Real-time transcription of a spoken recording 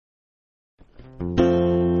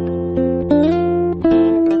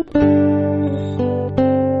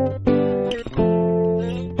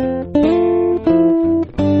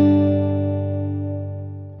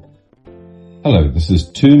This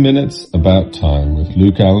is 2 Minutes About Time with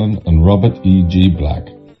Luke Allen and Robert E.G. Black,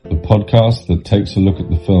 the podcast that takes a look at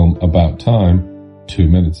the film About Time 2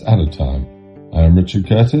 minutes at a time. I am Richard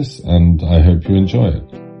Curtis, and I hope you enjoy it.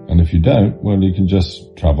 And if you don't, well, you can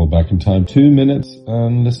just travel back in time 2 minutes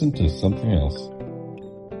and listen to something else.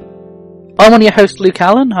 I'm one of your hosts, Luke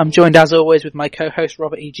Allen. I'm joined as always with my co-host,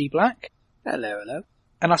 Robert E.G. Black. Hello.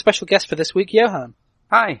 And our special guest for this week, Johan.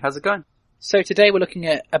 Hi, how's it going? So today we're looking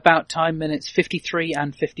at About Time minutes 53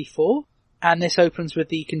 and 54. And this opens with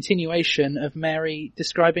the continuation of Mary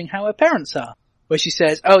describing how her parents are. Where she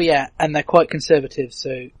says, oh yeah, and they're quite conservative,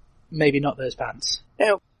 so maybe not those pants.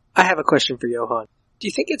 Now, I have a question for Johan. Do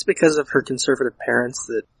you think it's because of her conservative parents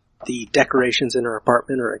that the decorations in her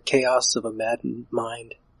apartment are a chaos of a maddened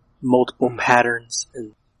mind? Multiple patterns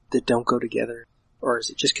and that don't go together? Or is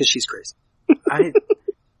it just because she's crazy?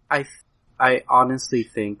 I honestly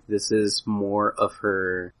think this is more of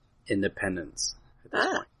her independence at this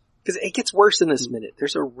point. Because it gets worse in this minute.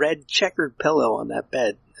 There's a red checkered pillow on that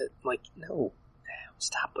bed. Like, no,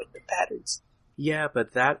 stop with the patterns. Yeah,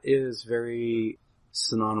 but that is very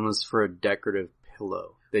synonymous for a decorative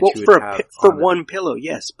pillow. That Well, you would have for on one pillow,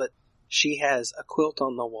 yes, but she has a quilt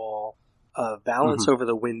on the wall, a valance over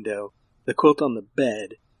the window, the quilt on the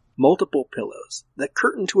bed, multiple pillows. The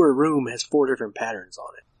curtain to her room has 4 different patterns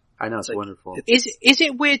on it. I know, it's like, wonderful. Is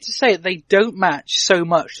it weird to say that they don't match so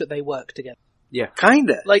much that they work together? Yeah.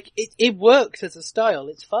 Kinda. Like, it works as a style,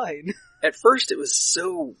 it's fine. At first it was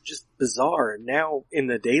so just bizarre, and now in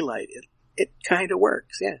the daylight it kinda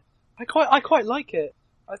works, yeah. I quite like it.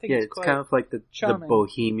 I think It's quite kind of like the charming.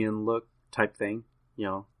 bohemian look type thing. You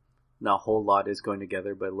know, not a whole lot is going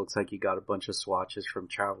together, but it looks like you got a bunch of swatches from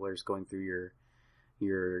travelers going through your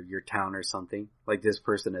town or something. Like this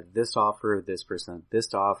person had this offer, this person had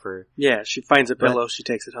this offer. Yeah, she finds a pillow, she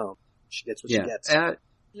takes it home. She gets what she gets.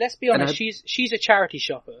 Let's be honest, she's a charity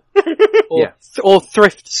shopper. Or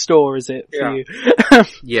thrift store, is it, for you?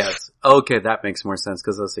 Yes. Okay, that makes more sense,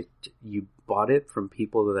 because I was like, you bought it from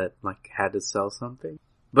people that, like, had to sell something?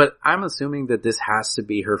 But I'm assuming that this has to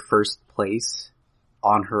be her first place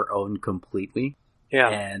on her own completely. Yeah.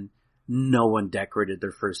 And no one decorated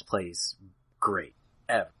their first place great,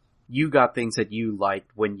 ever. You got things that you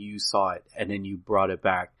liked when you saw it, and then you brought it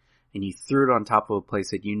back, and you threw it on top of a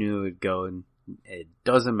place that you knew it would go, and it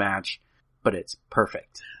doesn't match, but it's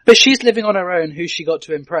perfect. But she's living on her own, who she got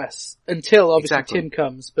to impress, until obviously Exactly. Tim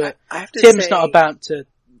comes, but I have to Tim's say, not about to change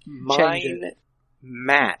mine it.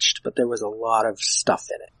 matched, but there was a lot of stuff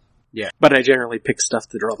in it. Yeah. But I generally pick stuff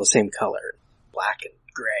that are all the same color. Black and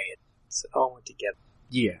gray. So it all went together.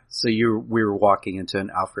 Yeah, so we were walking into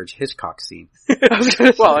an Alfred Hitchcock scene.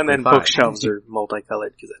 Well, and then Fine. bookshelves are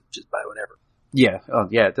multicolored because I just buy whatever.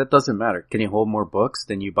 Yeah, that doesn't matter. Can you hold more books?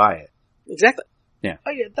 Then you buy it. Exactly.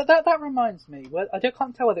 Oh yeah, that reminds me. Well, I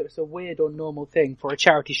can't tell whether it's a weird or normal thing for a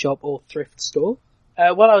charity shop or thrift store.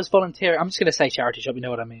 While I was volunteering, I'm just going to say charity shop, you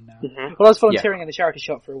know what I mean now. Mm-hmm. While I was volunteering in the charity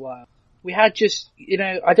shop for a while, we had just,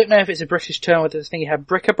 I don't know if it's a British term with this thing, you have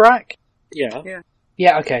bric-a-brac. Yeah.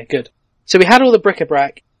 Yeah, okay, good. So we had all the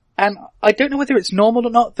bric-a-brac, and I don't know whether it's normal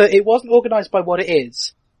or not that it wasn't organised by what it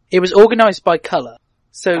is. It was organised by colour.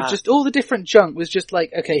 So just all the different junk was just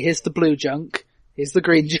like, okay, here's the blue junk, here's the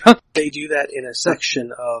green junk. They do that in a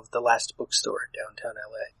section of the Last Bookstore downtown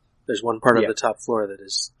LA. There's one part of the top floor that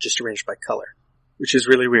is just arranged by color, which is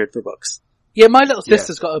really weird for books. Yeah, my little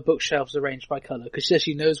sister's got her bookshelves arranged by colour, because she says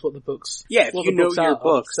she knows what the books Yeah, if what you the know books your are,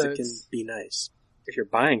 books, so it can be nice. If you're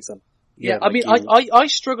buying something. Yeah, I mean, I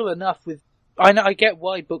struggle enough with, I get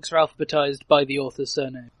why books are alphabetized by the author's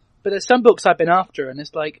surname, but there's some books I've been after, and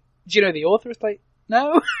it's like, do you know the author? It's like,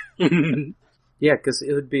 no. Yeah, because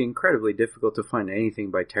it would be incredibly difficult to find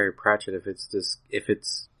anything by Terry Pratchett if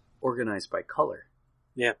it's organized by color.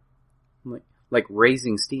 Yeah. Like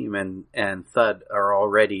Raising Steam and Thud are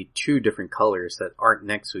already 2 different colors that aren't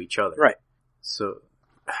next to each other. Right. So,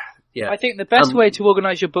 yeah. I think the best way to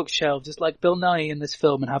organize your bookshelves is like Bill Nye in this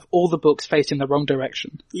film and have all the books facing the wrong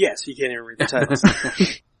direction. Yes, you can't even read the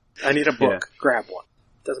titles. I need a book. Grab one.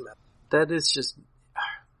 Doesn't matter. That is just,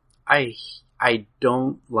 I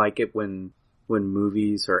don't like it when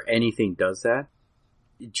movies or anything does that.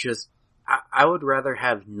 It just, I would rather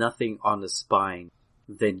have nothing on the spine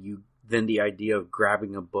than the idea of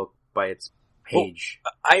grabbing a book by its page.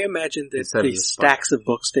 Well, I imagine that these stacks of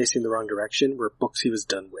books facing the wrong direction were books he was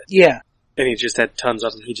done with. Yeah. And he just had tons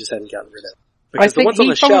of them he just hadn't gotten rid of. I Because the think ones on he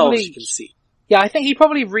the shelves probably- you can see. Yeah, I think he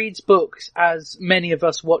probably reads books as many of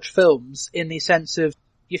us watch films, in the sense of,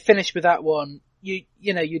 you finish with that one,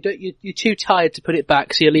 you're too tired to put it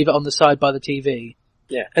back, so you leave it on the side by the TV.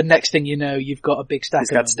 Yeah. And next thing you know, you've got a big stack He's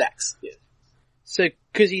of got them. stacks. Yeah. So,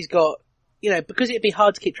 cause he's got because it'd be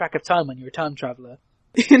hard to keep track of time when you're a time traveler.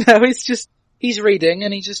 It's just, he's reading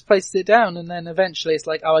and he just places it down and then eventually it's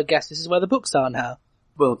like, oh, I guess this is where the books are now.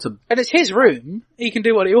 Well, and it's his room. He can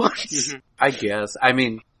do what he wants. I guess. I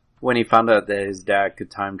mean, when he found out that his dad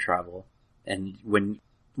could time travel, and when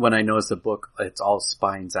I noticed the book, it's all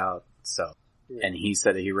spines out, so, and he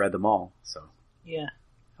said that he read them all, so. Yeah.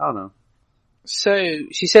 I don't know. So,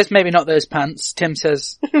 she says maybe not those pants. Tim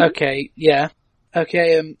says, okay, yeah.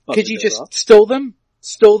 Okay, could you just stole them?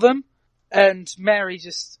 And Mary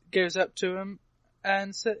just goes up to him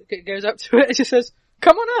and goes up to it and just says,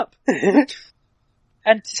 come on up.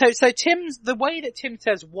 And so the way that Tim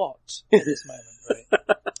says what in this moment,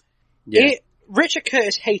 right? Richard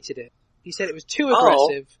Curtis hated it. He said it was too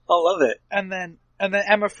aggressive. I love it. And then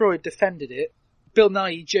Emma Freud defended it. Bill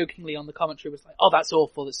Nighy jokingly on the commentary was like, oh, that's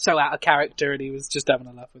awful, that's so out of character, and he was just having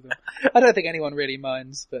a laugh with him. I don't think anyone really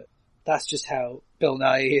minds, but that's just how Bill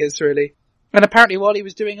Nighy is, really. And apparently while he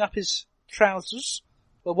was doing up his trousers,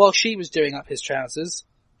 while she was doing up his trousers,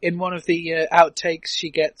 in one of the outtakes she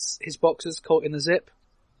gets his boxers caught in the zip.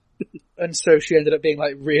 And so she ended up being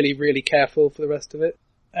like really, really careful for the rest of it.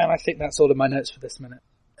 And I think that's all of my notes for this minute.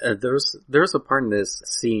 There's a part in this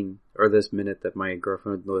scene, or this minute, that my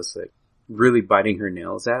girlfriend was like really biting her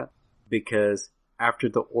nails at, because after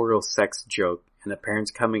the oral sex joke and the parents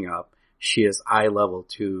coming up, she is eye level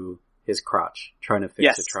to his crotch, trying to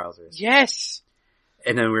fix the trousers. Yes!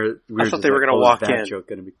 And then I thought they were going to walk in. Joke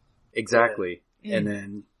gonna be... Exactly. Yeah. And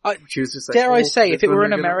then she was just like, dare I say, if it were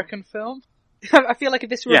an American film, I feel like if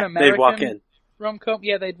this were an American they'd walk in. rom-com,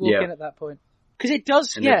 they'd walk in at that point. Because it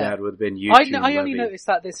does, and the dad would have been Eugene I only noticed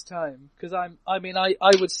that this time, because I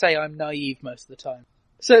would say I'm naive most of the time.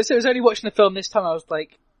 So it was only watching the film this time I was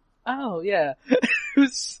like, oh yeah.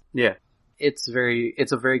 Yeah. It's a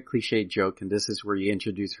very cliche joke, and this is where you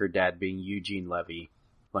introduce her dad being Eugene Levy.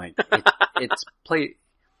 Like, it's played,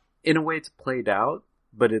 in a way it's played out,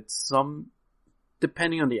 but it's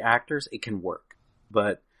depending on the actors, it can work.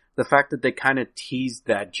 But the fact that they kind of teased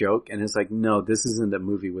that joke, and it's like, no, this isn't a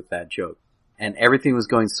movie with that joke. And everything was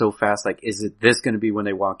going so fast, like, is it this going to be when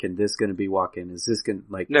they walk in? This going to be walk in? Is this going to,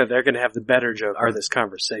 like... No, they're going to have the better joke of this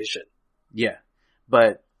conversation. Yeah.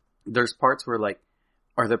 But there's parts where, like,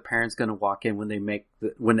 are the parents going to walk in when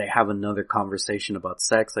they have another conversation about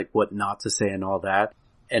sex, like what not to say and all that?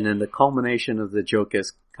 And then the culmination of the joke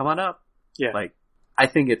is, come on up. Yeah. Like, I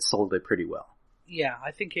think it sold it pretty well. Yeah,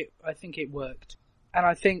 I think it worked. And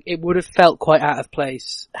I think it would have felt quite out of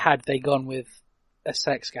place had they gone with a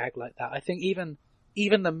sex gag like that. I think even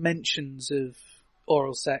the mentions of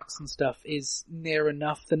oral sex and stuff is near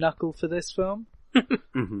enough the knuckle for this film.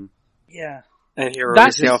 Mm-hmm. Yeah. And you're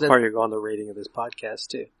already see how far you go on the rating of this podcast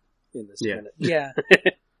too, in this minute. Yeah.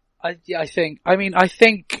 I think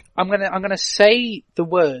I'm gonna say the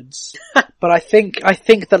words, but I think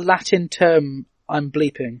the Latin term I'm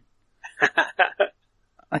bleeping.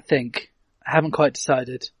 I haven't quite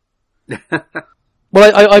decided.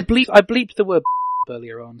 Well, I bleeped the word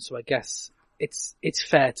earlier on, so I guess it's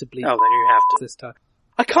fair to bleep. Oh, then you have to this time.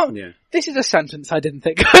 I can't. Yeah. This is a sentence I didn't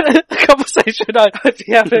think. A conversation I'd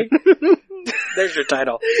be having. There's your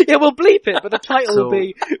title. Yeah, we'll bleep it, but the title will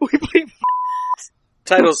be we bleep.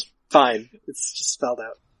 Title's fine. It's just spelled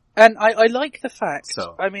out. And I like the fact.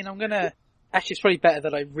 So. I mean, actually, it's probably better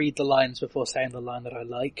that I read the lines before saying the line that I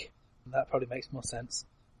like. That probably makes more sense.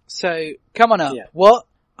 So, come on up. Yeah. What?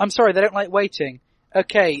 I'm sorry, they don't like waiting.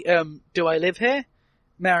 Okay, do I live here?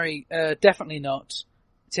 Mary, definitely not.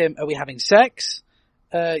 Tim, are we having sex?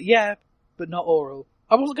 Yeah, but not oral.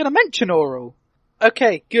 I wasn't going to mention oral.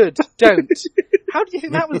 Okay, good. Don't. How do you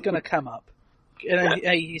think that was going to come up?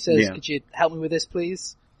 He says, could you help me with this,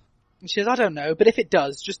 please? And she says, I don't know, but if it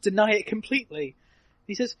does, just deny it completely.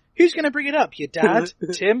 He says, who's going to bring it up? Your dad?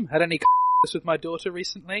 Tim? Had any with my daughter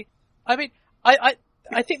recently? I mean, I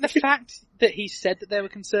think the fact that he said that they were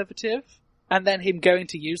conservative, and then him going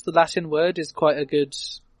to use the Latin word is quite a good...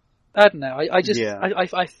 I don't know.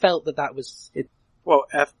 I felt that was... Well,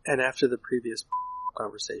 and after the previous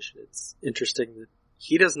conversation, it's interesting that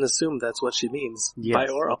he doesn't assume that's what she means by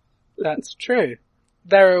oral. That's true.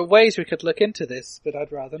 There are ways we could look into this, but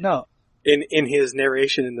I'd rather not. In his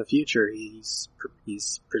narration in the future, he's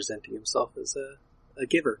presenting himself as a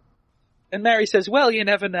giver. And Mary says, well, you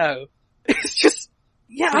never know. It's just...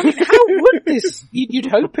 Yeah, I mean, how would this... You'd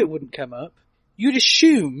hope it wouldn't come up. You'd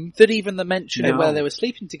assume that even the mention of whether they were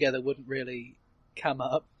sleeping together wouldn't really come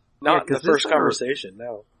up. Not in the first conversation,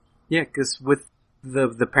 no. Yeah, because with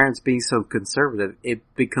the parents being so conservative, it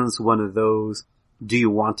becomes one of those, do you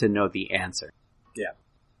want to know the answer? Yeah.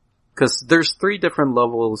 Because there's 3 different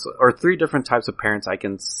levels, or 3 different types of parents I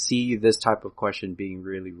can see this type of question being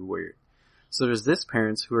really weird. So there's this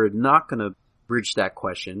parents who are not going to bridge that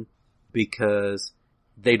question because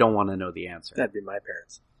they don't want to know the answer. That'd be my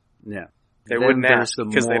parents. Yeah. They wouldn't ask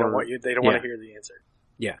because they don't want to hear the answer.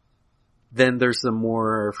 Yeah. Then there's the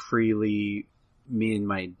more freely, me and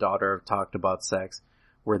my daughter have talked about sex,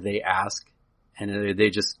 where they ask and they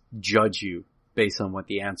just judge you based on what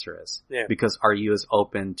the answer is. Yeah. Because are you as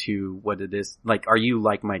open to what it is? Like, are you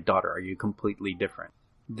like my daughter? Are you completely different?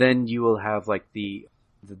 Then you will have like the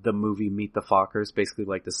movie Meet the Fockers, basically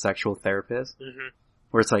like the sexual therapist,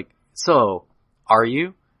 where it's like, so, are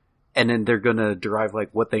you? And then they're gonna derive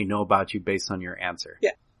like what they know about you based on your answer.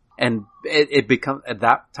 Yeah. And it becomes,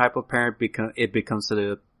 that type of parent becomes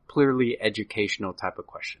a clearly educational type of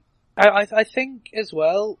question. I think as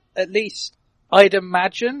well, at least I'd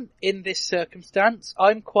imagine in this circumstance,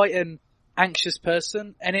 I'm quite an anxious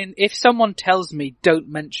person, and if someone tells me don't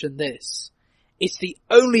mention this, it's the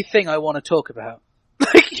only thing I want to talk about.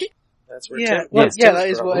 That's where that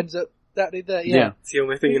is what ends up happening there. Yeah. It's the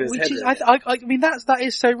only thing in his head. I mean, that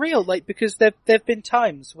is so real. Like, because there've been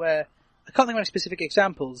times where I can't think of any specific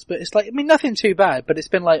examples, but it's like, I mean, nothing too bad. But it's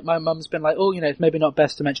been like my mum's been like, oh, it's maybe not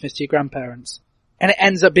best to mention this to your grandparents, and it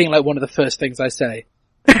ends up being like one of the first things I say.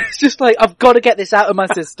 It's just like, I've got to get this out of my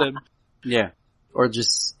system. Yeah. Or it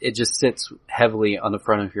just sits heavily on the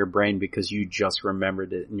front of your brain because you just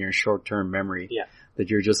remembered it in your short-term memory. Yeah. That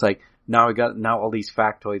you're just like, now all these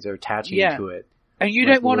factoids are attaching to it. And you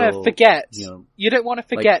don't want to forget. You don't want to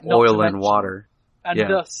forget like oil and water. And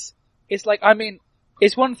thus, it's like, I mean,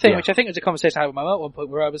 it's one thing, which I think was a conversation I had with my mum at one point,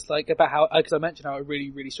 where I was like, about how, because I mentioned how I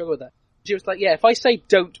really, really struggle with that. She was like, yeah, if I say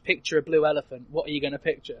don't picture a blue elephant, what are you going to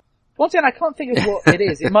picture? Once again, I can't think of what it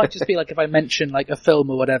is. It might just be like if I mention like a film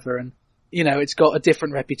or whatever, and it's got a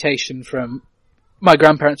different reputation from my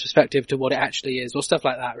grandparents' perspective to what it actually is, or stuff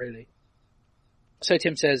like that, really. So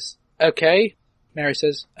Tim says, okay. Mary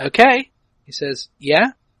says, okay. He says,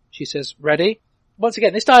 yeah. She says, ready. Once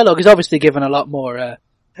again, this dialogue is obviously given a lot more,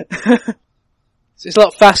 it's a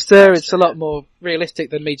lot faster, it's a lot more realistic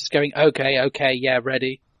than me just going, okay, yeah,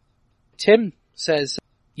 ready. Tim says,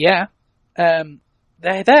 yeah.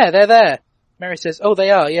 They're there. Mary says, oh,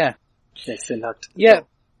 they are, yeah. Yes, they knocked. Yeah.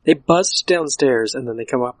 They buzzed downstairs, and then they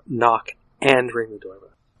come up, knock, and ring the doorbell.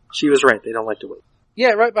 She was right, they don't like to wait.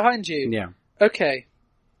 Yeah, right behind you. Yeah. Okay.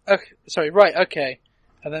 Sorry, right, okay.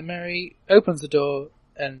 And then Mary opens the door,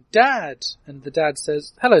 and the dad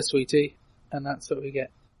says, hello, sweetie. And that's what we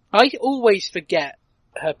get. I always forget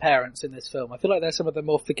her parents in this film. I feel like they're some of the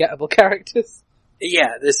more forgettable characters.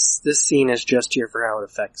 Yeah, this scene is just here for how it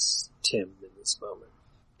affects Tim in this moment.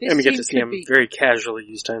 And we get to see him very casually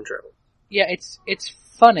use time travel. Yeah, it's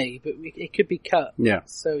funny, but it could be cut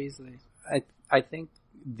so easily. I think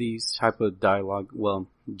these type of dialogue,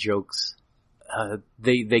 jokes,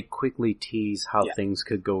 they quickly tease how things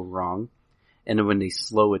could go wrong, and then when they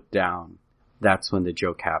slow it down, that's when the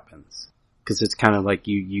joke happens. Because it's kind of like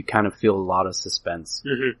you kind of feel a lot of suspense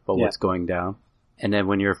about what's going down, and then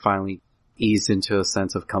when you're finally eased into a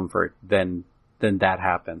sense of comfort, then that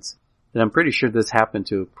happens. And I'm pretty sure this happened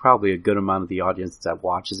to probably a good amount of the audience that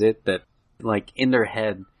watches it, that like in their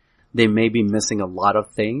head, they may be missing a lot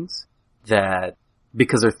of things that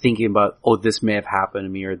because they're thinking about, oh, this may have happened to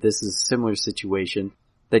me, or this is a similar situation,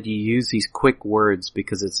 that you use these quick words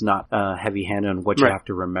because it's not heavy handed on what you have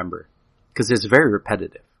to remember. Because it's very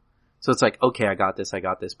repetitive. So it's like, okay, I got this.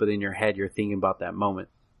 But in your head, you're thinking about that moment.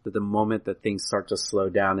 That the moment that things start to slow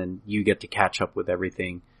down and you get to catch up with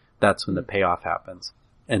everything, that's when the payoff happens.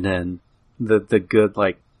 And then the good,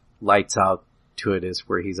 like, lights out to it is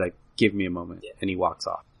where he's like, give me a moment, and he walks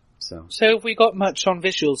off. So have we got much on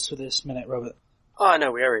visuals for this minute, Robert? Oh,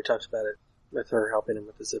 no, we already talked about it with her helping him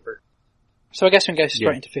with the zipper. So I guess we can go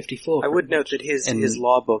straight into 54. I would note that his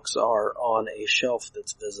law books are on a shelf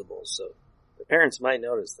that's visible, so the parents might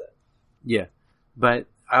notice that. Yeah, but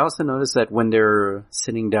I also noticed that when they're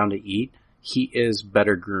sitting down to eat, he is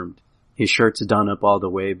better groomed. His shirt's done up all the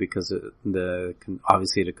way because of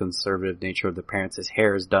obviously the conservative nature of the parents. His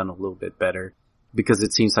hair is done a little bit better because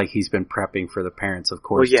it seems like he's been prepping for the parents, of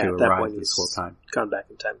course, to arrive this whole time. Gone back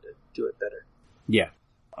in time to do it better. Yeah.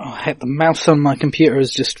 Oh, heck, the mouse on my computer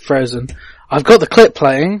is just frozen. I've got the clip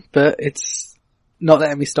playing, but it's not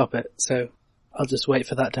letting me stop it, so I'll just wait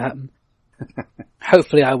for that to happen.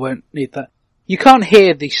 Hopefully I won't need that. You can't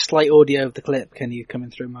hear the slight audio of the clip, can you,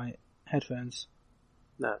 coming through my headphones?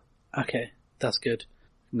 No. Okay, that's good.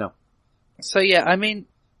 No. So yeah, I mean,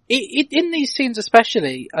 in these scenes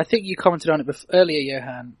especially, I think you commented on it earlier,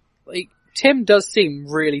 Johan, like, Tim does seem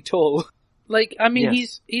really tall. Like, I mean,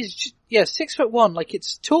 he's 6'1", like,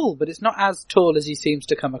 it's tall, but it's not as tall as he seems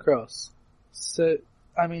to come across. So,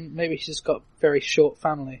 I mean, maybe he's just got very short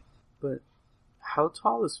family, but... How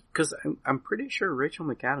tall is... Because I'm pretty sure Rachel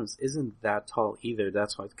McAdams isn't that tall either.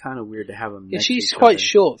 That's why it's kind of weird to have them next to she's each quite other.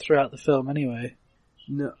 short throughout the film anyway.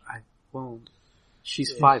 No, I won't.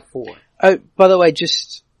 She's 5'4". Oh, by the way, I'm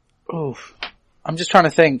just trying to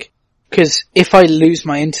think. Because if I lose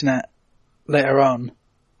my internet later on,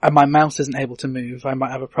 and my mouse isn't able to move, I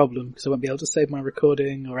might have a problem, because I won't be able to save my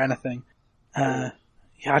recording or anything. I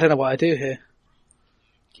don't know what I do here.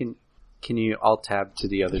 Can you alt-tab to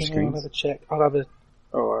the other screens? I'll have a check. I'll have a...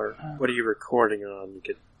 Or, what are you recording on? You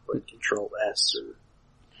could put Control S or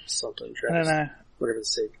something. I don't know. Whatever the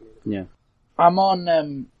save command. Yeah. I'm on,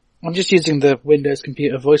 I'm just using the Windows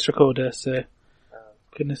computer voice recorder, so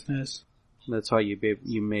goodness knows. That's why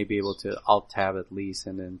you may be able to alt-tab at least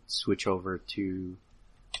and then switch over to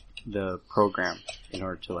the program in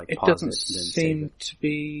order to pause it. It doesn't and then seem to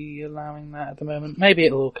be allowing that at the moment. Maybe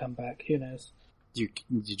it'll all come back, who knows.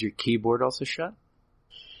 Did your keyboard also shut?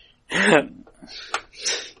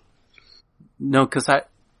 No, because I've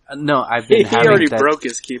been he already broke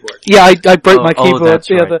his keyboard. Yeah, I broke my keyboard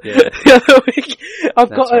the other week. I've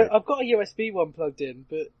got a USB one plugged in,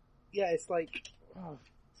 but yeah, it's like,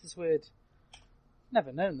 this is weird.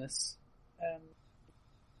 Never known this.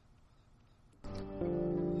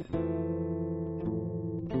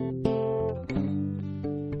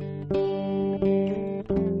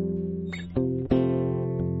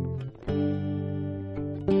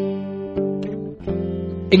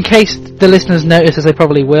 In case the listeners notice, as they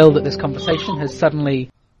probably will, that this conversation has suddenly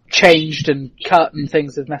changed and cut and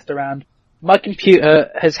things have messed around, my computer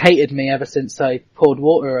has hated me ever since I poured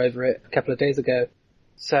water over it a couple of days ago.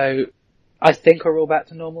 So I think we're all back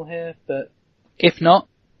to normal here, but if not,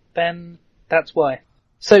 then that's why.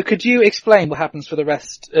 So could you explain what happens for the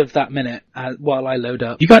rest of that minute while I load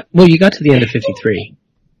up? You got to the end of 53.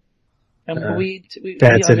 And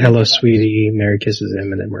Dad said, "Hello, sweetie." Mary kisses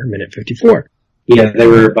him, and then we're at minute 54. Yeah, they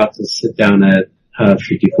were about to sit down at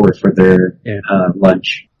 54 for their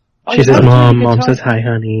lunch. She says, Mom says, "Hi,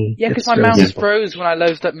 honey." Yeah, because my mouse froze when I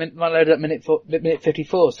loaded up minute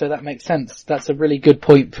 54, so that makes sense. That's a really good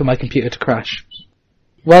point for my computer to crash.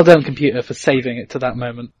 Well done, computer, for saving it to that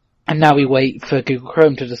moment. And now we wait for Google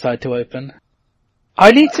Chrome to decide to open.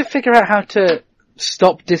 I need to figure out how to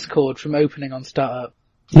stop Discord from opening on startup.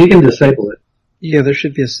 You can disable it. Yeah, there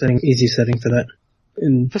should be a easy setting for that.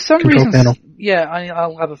 For some reason, yeah,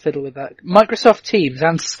 I'll have a fiddle with that. Microsoft Teams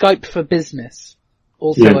and Skype for Business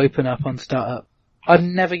also open up on startup. I've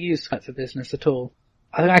never used Skype for Business at all.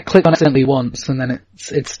 I think I click on it accidentally once and then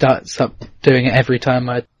it starts up doing it every time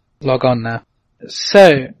I log on now.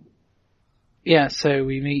 So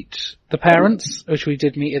we meet the parents, which we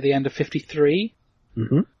did meet at the end of 53.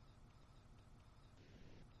 Mm-hmm.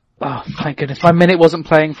 Oh, thank goodness. My minute wasn't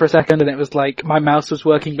playing for a second and it was like my mouse was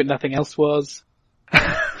working but nothing else was.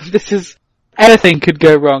 Anything could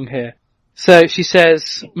go wrong here. So she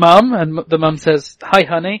says, Mum, and the mum says, "Hi,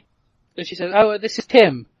 honey." And she says, "Oh, this is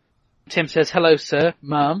Tim." Tim says, "Hello, sir,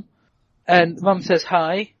 Mum." And Mum says,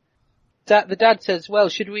 "Hi." The dad says, "Well,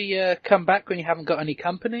 should we come back when you haven't got any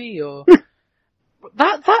company?" Or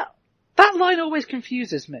that line always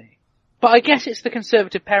confuses me. But I guess it's the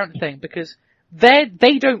conservative parent thing because they're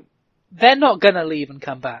not gonna leave and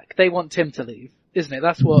come back. They want Tim to leave, isn't it?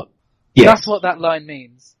 That's what that line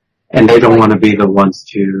means. And they don't want to be the ones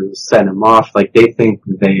to send him off. Like, they think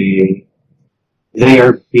they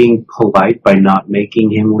are being polite by not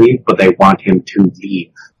making him leave, but they want him to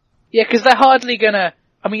leave. Yeah, because they're hardly gonna,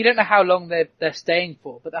 I mean, you don't know how long they're staying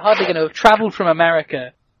for, but they're hardly gonna have travelled from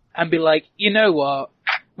America and be like, "You know what,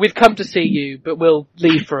 we've come to see you, but we'll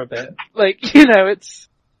leave for a bit." Like, it's...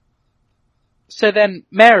 So then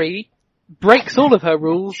Mary breaks all of her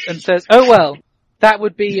rules and says, "Oh well, that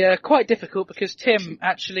would be quite difficult because Tim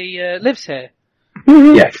actually lives here."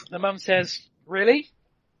 Yes. The mum says, "Really?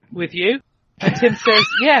 With you?" And Tim says,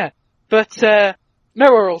 "Yeah, but no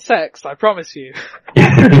oral sex, I promise you."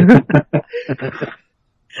 I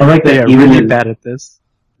like that. They are even really bad at this.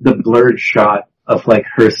 The blurred shot of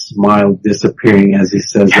her smile disappearing as he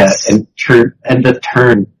says that, and the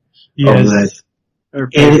turn of this. Her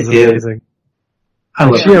face is amazing.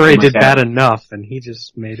 She already did bad enough, and he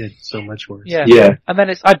just made it so much worse. Yeah. And then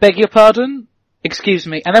it's, "I beg your pardon, excuse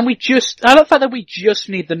me," and then I love the fact that we just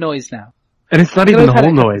need the noise now. And it's not even the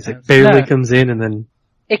whole noise. It barely comes in, and then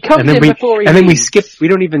it comes in before he and then we leaves. skip. We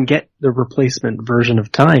don't even get the replacement version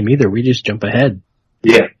of time either. We just jump ahead.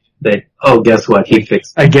 Yeah. Guess what? He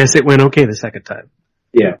fixed it. I guess it went okay the second time.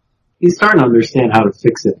 Yeah. He's starting to understand how to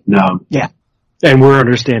fix it now. Yeah. And we're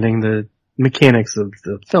understanding the mechanics of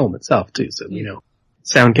the film itself too, so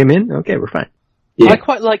sound came in, okay, we're fine. Yeah. I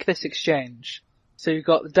quite like this exchange. So you've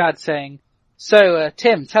got the dad saying, So,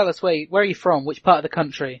 Tim, tell us where are you from? Which part of the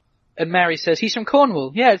country? And Mary says, he's from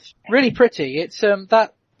Cornwall. Yeah, it's really pretty. It's,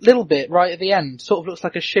 that little bit right at the end. Sort of looks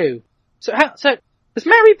like a shoe. So has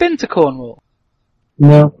Mary been to Cornwall?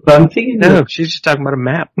 No, but I'm thinking No, she's just talking about a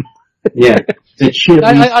map. yeah. Did she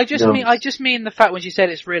at least I know? just mean the fact when she said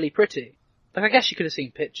it's really pretty. Like, I guess she could have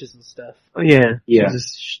seen pictures and stuff. Oh, yeah. Yeah. She's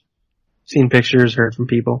just seen pictures, heard from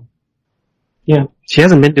people. Yeah. She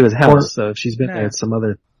hasn't been to his house, so if she's been there, it's some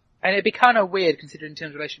other... And it'd be kind of weird, considering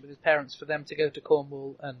Tim's relationship with his parents, for them to go to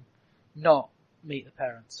Cornwall and not meet the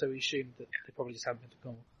parents. So we assumed that they probably just haven't been to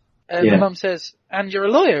Cornwall. And the mum says, and you're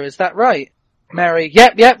a lawyer, is that right? Mary,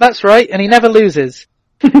 yep, that's right, and he never loses.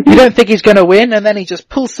 You don't think he's gonna win, and then he just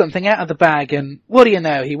pulls something out of the bag, and what do you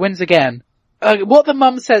know, he wins again. What the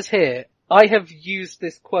mum says here, I have used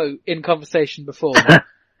this quote in conversation before.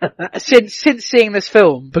 since seeing this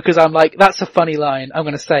film, because I'm like, that's a funny line, I'm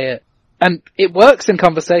gonna say it. And it works in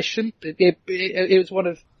conversation. It was one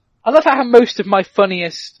of... I love how most of my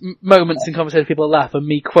funniest moments in conversation people laugh are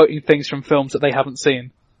me quoting things from films that they haven't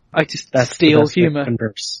seen. I just steal humour.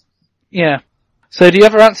 Yeah. So do you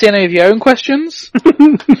ever answer any of your own questions?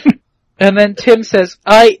 And then Tim says,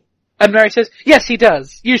 and Mary says, yes, he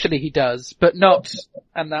does. Usually he does, but not,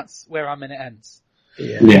 and that's where our minute ends.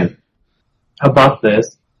 Yeah. How about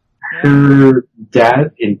this? Her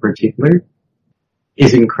dad, in particular,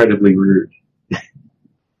 is incredibly rude.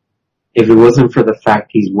 If it wasn't for the fact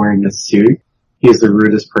he's wearing a suit, he's the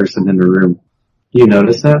rudest person in the room. You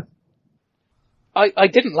notice that? I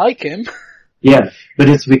didn't like him. Yeah, but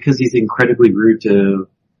it's because he's incredibly rude to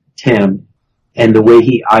Tim, and the way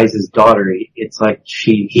he eyes his daughter, it's like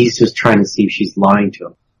he's just trying to see if she's lying to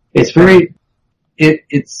him. It's very,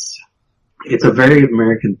 it's a very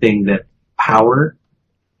American thing that power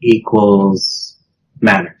equals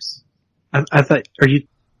manners. I thought,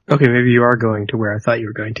 okay, maybe you are going to where I thought you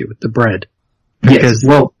were going to with the bread. Yes,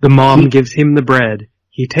 Because the mom gives him the bread,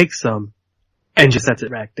 he takes some, and just sets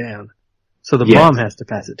it back down. So the mom has to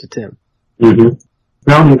pass it to Tim. Mm-hmm.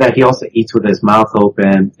 Not only that, he also eats with his mouth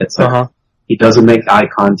open. It's like, he doesn't make eye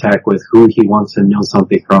contact with who he wants to know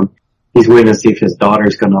something from. He's waiting to see if his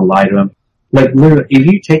daughter's gonna lie to him. Like, literally, if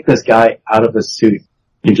you take this guy out of a suit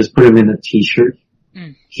and just put him in a t-shirt,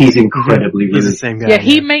 he's incredibly rude. He's the same guy. Yeah,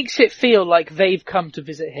 he makes it feel like they've come to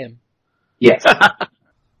visit him. Yes.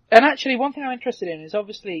 And actually, one thing I'm interested in is,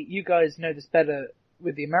 obviously, you guys know this better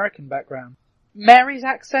with the American background. Mary's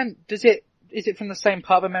accent, is it from the same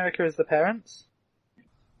part of America as the parents?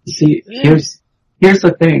 See, here's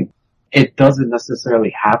the thing. It doesn't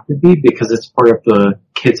necessarily have to be because it's part of the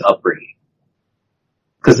kid's upbringing.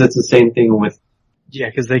 Because it's the same thing with... Yeah,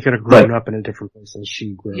 because they could have grown up in a different place than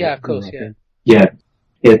she grew up. Yeah, of course, yeah. Yeah.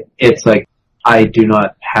 It's like, I do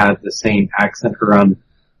not have the same accent around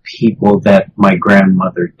people that my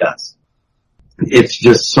grandmother does. It's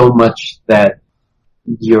just so much that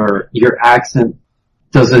your accent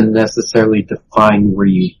doesn't necessarily define where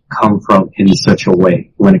you come from in such a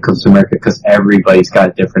way when it comes to America, because everybody's got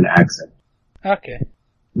a different accent. Okay.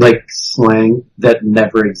 Like slang that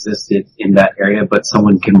never existed in that area, but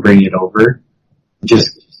someone can bring it over.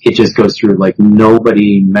 It just goes through, like,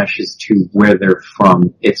 nobody meshes to where they're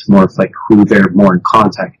from. It's more of like who they're more in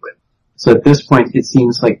contact with. So at this point, it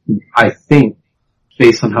seems like, I think,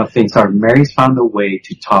 based on how things are, Mary's found a way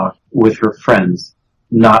to talk with her friends,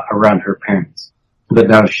 not around her parents. But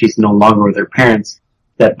now she's no longer with her parents,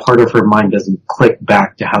 that part of her mind doesn't click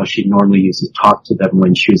back to how she normally used to talk to them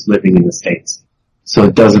when she was living in the States. So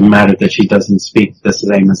it doesn't matter that she doesn't speak the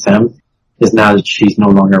same as them, is now that she's no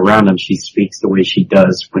longer around them, she speaks the way she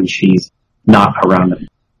does when she's not around them.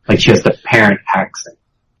 Like, she has the parent accent.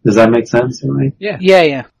 Does that make sense, right? Yeah.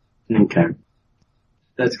 Yeah. Okay.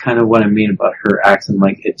 That's kind of what I mean about her accent.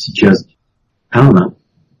 Like, it's just, I don't know.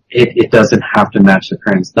 It doesn't have to match the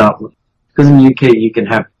parents. Because in the UK, you can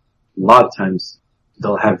have, a lot of times,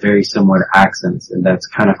 they'll have very similar accents, and that's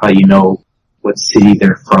kind of how you know what city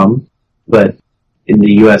they're from. But in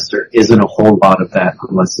the US, there isn't a whole lot of that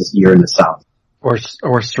unless you're in the South.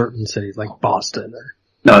 Or certain cities like Boston or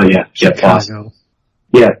Oh yeah, Chicago. Boston.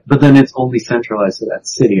 Yeah, but then it's only centralized to that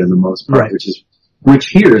city on the most part, Right. which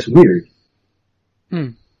here is weird.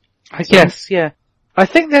 I guess, yeah. I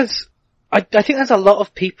think there's a lot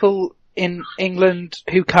of people in England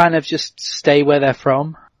who kind of just stay where they're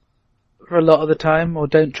from for a lot of the time, or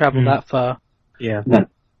don't travel that far. Yeah.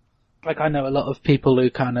 Like, I know a lot of people who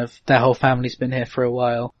kind of, their whole family's been here for a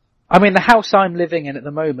while. I mean, the house I'm living in at the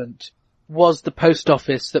moment was the post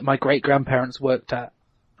office that my great-grandparents worked at.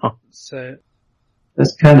 Huh. So...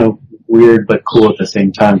 That's kind of weird but cool at the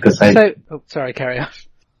same time, sorry, carry on.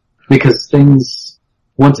 because things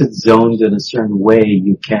once it's zoned in a certain way,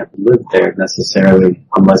 you can't live there necessarily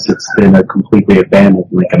unless it's been a completely abandoned,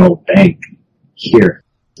 like an old bank here.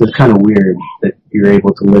 So it's kind of weird that you're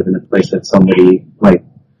able to live in a place that somebody, like,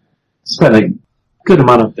 spent a good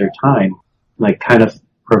amount of their time, like, kind of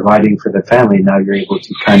providing for the family. Now you're able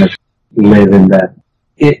to kind of live in that.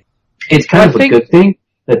 It's kind of a good thing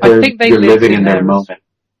that you're living in their moment.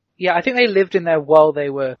 Yeah, I think they lived in there while they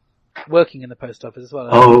were working in the post office as well.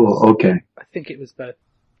 Oh, okay. I think it was both.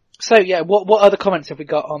 So yeah, what other comments have we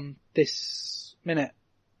got on this minute?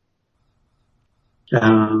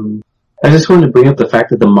 I just wanted to bring up the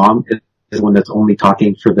fact that the mom is the one that's only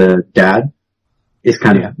talking for the dad. It's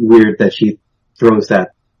kind of weird that she throws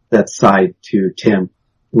that side to Tim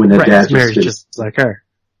when the dad just like her.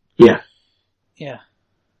 Yeah. Yeah.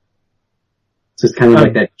 So it's kind of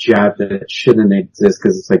like that jab that shouldn't exist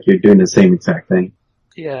because it's like you're doing the same exact thing.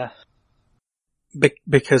 Yeah.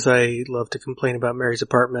 Because I love to complain about Mary's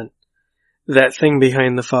apartment, that thing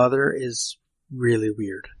behind the father is really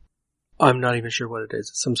weird. I'm not even sure what it is.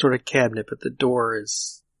 It's some sort of cabinet, but the door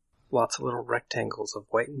is lots of little rectangles of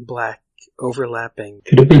white and black overlapping.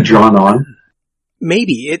 Could it be drawn on?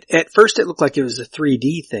 Maybe. At first it looked like it was a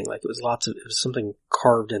 3D thing, like it was something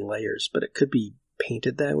carved in layers, but it could be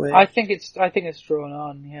painted that way. I think it's drawn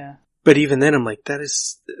on, yeah. But even then I'm like, that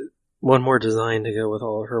is one more design to go with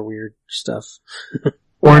all of her weird stuff.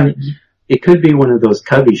 Or it could be one of those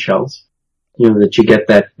cubby shelves, that you get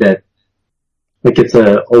that like it's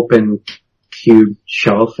a open cube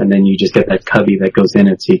shelf and then you just get that cubby that goes in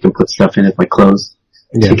it so you can put stuff in it like clothes.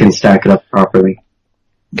 Yeah. So you can stack it up properly.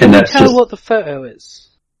 Can you tell what the photo is?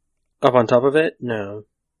 Up on top of it? No.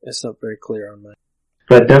 It's not very clear on mine.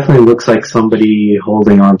 But it definitely looks like somebody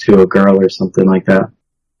holding onto a girl or something like that.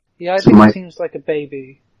 Yeah, I think it seems like a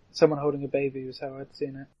baby. Someone holding a baby was how I'd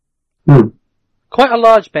seen it. Quite a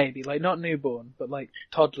large baby, like not newborn, but like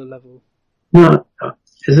toddler level. No,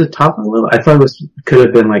 is it toddler level? I thought it could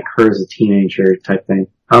have been like her as a teenager type thing.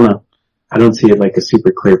 I don't know. I don't see it like a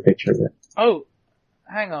super clear picture of it. Oh,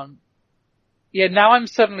 hang on. Yeah, now I'm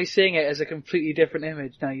suddenly seeing it as a completely different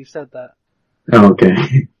image now you've said that. Oh,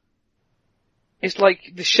 okay. It's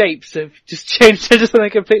like the shapes have just changed into something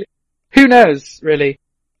completely... Who knows, really?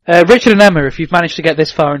 Richard and Emma, if you've managed to get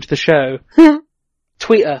this far into the show,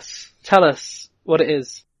 tweet us. Tell us what it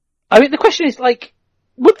is. I mean, the question is, like,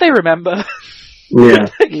 would they remember? Yeah.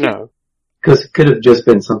 No. Because it could have just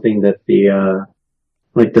been something that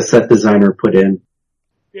the set designer put in.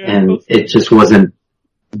 Yeah, and it just wasn't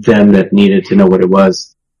them that needed to know what it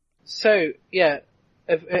was. So, yeah.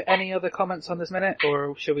 Any other comments on this minute,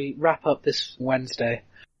 or should we wrap up this Wednesday?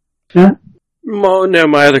 Yeah. Oh, no,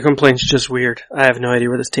 my other complaint's just weird. I have no idea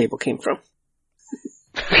where this table came from.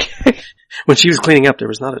 When she was cleaning up, there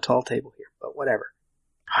was not a tall table here, but whatever.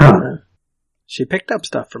 Huh. She picked up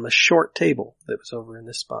stuff from a short table that was over in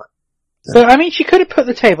this spot. So, I mean, she could have put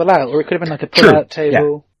the table out, or it could have been like a pull-out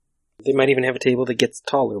table. Yeah. They might even have a table that gets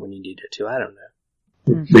taller when you need it to. I don't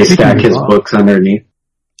know. They stack his books underneath.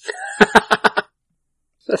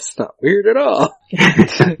 That's not weird at all.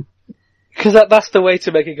 Because that's the way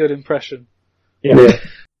to make a good impression. Yeah.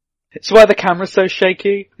 It's why the camera's so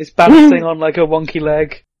shaky. It's balancing on like a wonky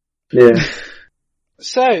leg. Yeah.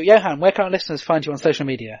 So, Johan, where can our listeners find you on social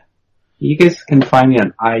media? You guys can find me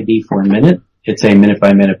on ID for a Minute. It's a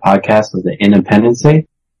minute-by-minute podcast of the Independence Day.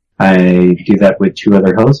 I do that with two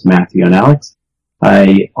other hosts, Matthew and Alex.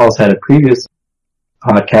 I also had a previous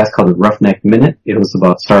podcast called the Roughneck Minute. It was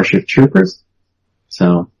about Starship Troopers.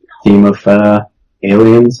 So, theme of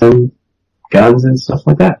aliens and guns and stuff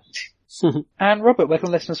like that. And Robert, where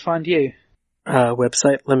can listeners find you?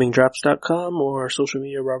 Website lemmingdrops.com or social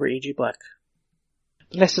media Robert E.G. Black.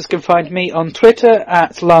 Listeners can find me on Twitter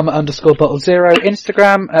at llama_bottle0,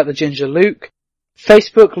 Instagram at the Ginger Luke,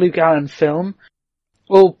 Facebook Luke Allen Film.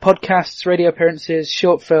 All podcasts, radio appearances,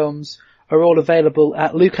 short films are all available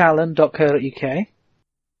at lukeallen.co.uk.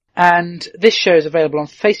 And this show is available on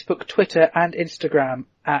Facebook, Twitter and Instagram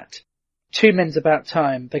at 2 Mins About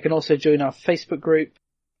Time. They can also join our Facebook group,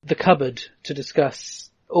 The Cupboard, to discuss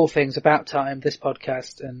all things about time, this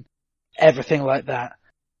podcast and everything like that.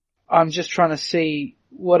 I'm just trying to see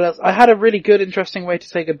what else. I had a really good, interesting way to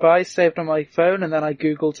say goodbye saved on my phone and then I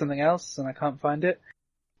googled something else and I can't find it.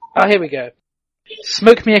 Oh, here we go.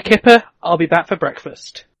 Smoke me a kipper, I'll be back for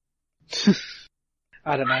breakfast.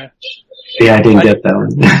 I don't know. Yeah, I didn't get that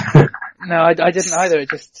one. No, I didn't either. It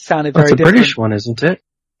just sounded very different. different. That's a British one, isn't it?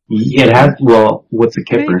 It has, well, what's a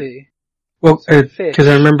kipper? Maybe. Well, because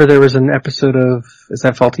I remember there was an episode of, is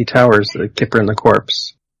that Fawlty Towers, the Kipper and the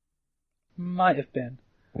Corpse? Might have been.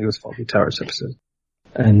 It was Fawlty Towers episode.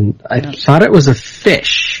 And I thought it was a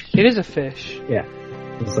fish. It is a fish. Yeah.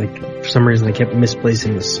 It's like, for some reason I kept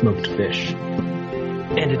misplacing the smoked fish.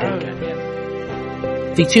 And a dead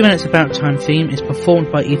cat. The 2 Minutes About Time theme is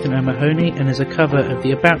performed by Ethan O'Mahony and is a cover of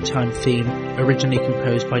the About Time theme, originally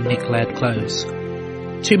composed by Nick Laird-Close.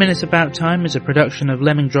 2 Minutes About Time is a production of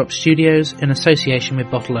Lemming Drop Studios in association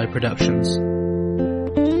with Bottle O Productions.